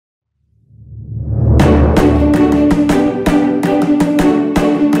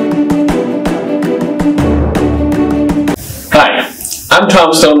I'm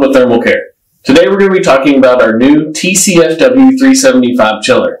Tom Stone with Thermal Care. Today we're going to be talking about our new TCFW375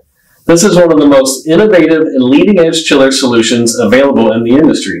 chiller. This is one of the most innovative and leading-edge chiller solutions available in the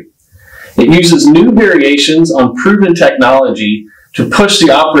industry. It uses new variations on proven technology to push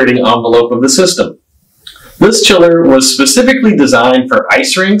the operating envelope of the system. This chiller was specifically designed for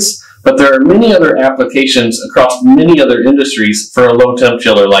ice rinks, but there are many other applications across many other industries for a low-temp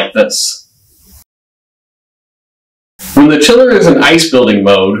chiller like this. When the chiller is in ice building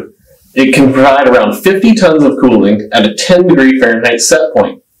mode, it can provide around 50 tons of cooling at a 10-degree Fahrenheit set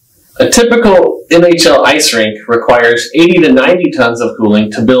point. A typical NHL ice rink requires 80 to 90 tons of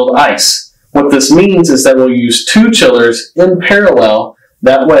cooling to build ice. What this means is that we'll use two chillers in parallel.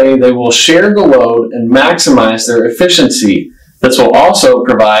 That way they will share the load and maximize their efficiency. This will also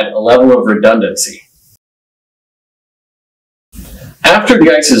provide a level of redundancy. After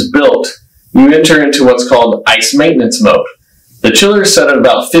the ice is built, you enter into what's called ice maintenance mode. The chiller is set at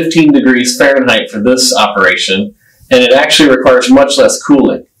about 15 degrees Fahrenheit for this operation, and it actually requires much less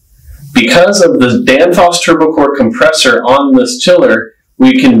cooling. Because of the Danfoss turbocore compressor on this chiller,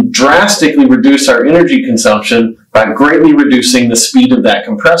 we can drastically reduce our energy consumption by greatly reducing the speed of that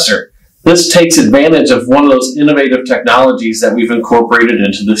compressor. This takes advantage of one of those innovative technologies that we've incorporated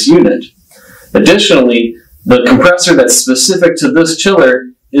into this unit. Additionally, the compressor that's specific to this chiller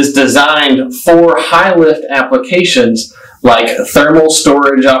is designed for high lift applications like thermal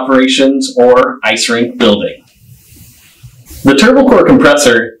storage operations or ice rink building. The turbocore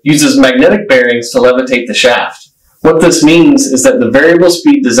compressor uses magnetic bearings to levitate the shaft. What this means is that the variable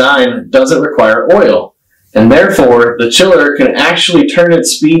speed design doesn't require oil, and therefore the chiller can actually turn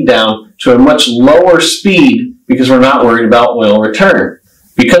its speed down to a much lower speed because we're not worried about oil return.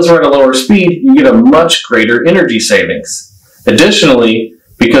 Because we're at a lower speed, you get a much greater energy savings. Additionally,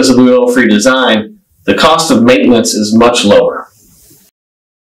 because of the oil-free design, the cost of maintenance is much lower.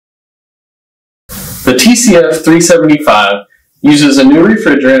 The TCF375 uses a new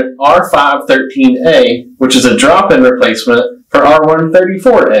refrigerant R513A, which is a drop-in replacement for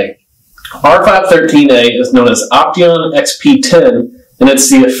R134A. R513A is known as Opteon XP10, and it's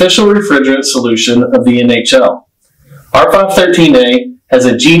the official refrigerant solution of the NHL. R513A has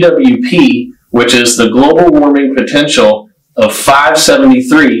a GWP, which is the global warming potential of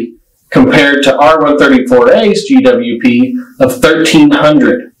 573, compared to R134A's GWP of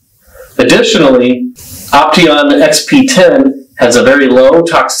 1300. Additionally, Opteon XP10 has a very low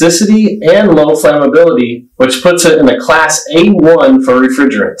toxicity and low flammability, which puts it in a class A1 for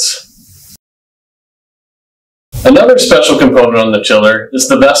refrigerants. Another special component on the chiller is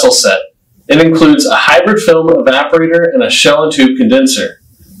the vessel set. It includes a hybrid film evaporator and a shell and tube condenser.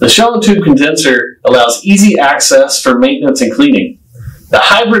 The shell and tube condenser allows easy access for maintenance and cleaning. The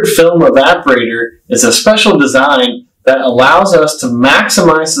hybrid film evaporator is a special design that allows us to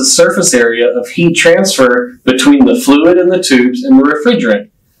maximize the surface area of heat transfer between the fluid in the tubes and the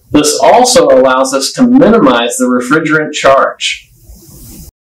refrigerant. This also allows us to minimize the refrigerant charge.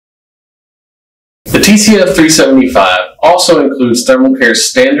 The TCF375 also includes Thermal Care's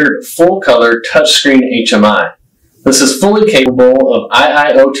standard full-color touchscreen HMI. This is fully capable of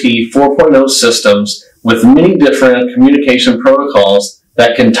IIoT 4.0 systems with many different communication protocols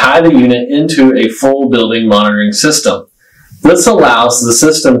that can tie the unit into a full building monitoring system. This allows the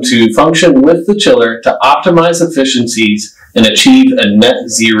system to function with the chiller to optimize efficiencies and achieve a net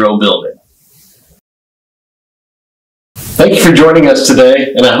zero building. Thank you for joining us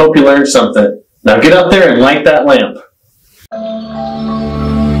today, and I hope you learned something. Now get out there and light that lamp.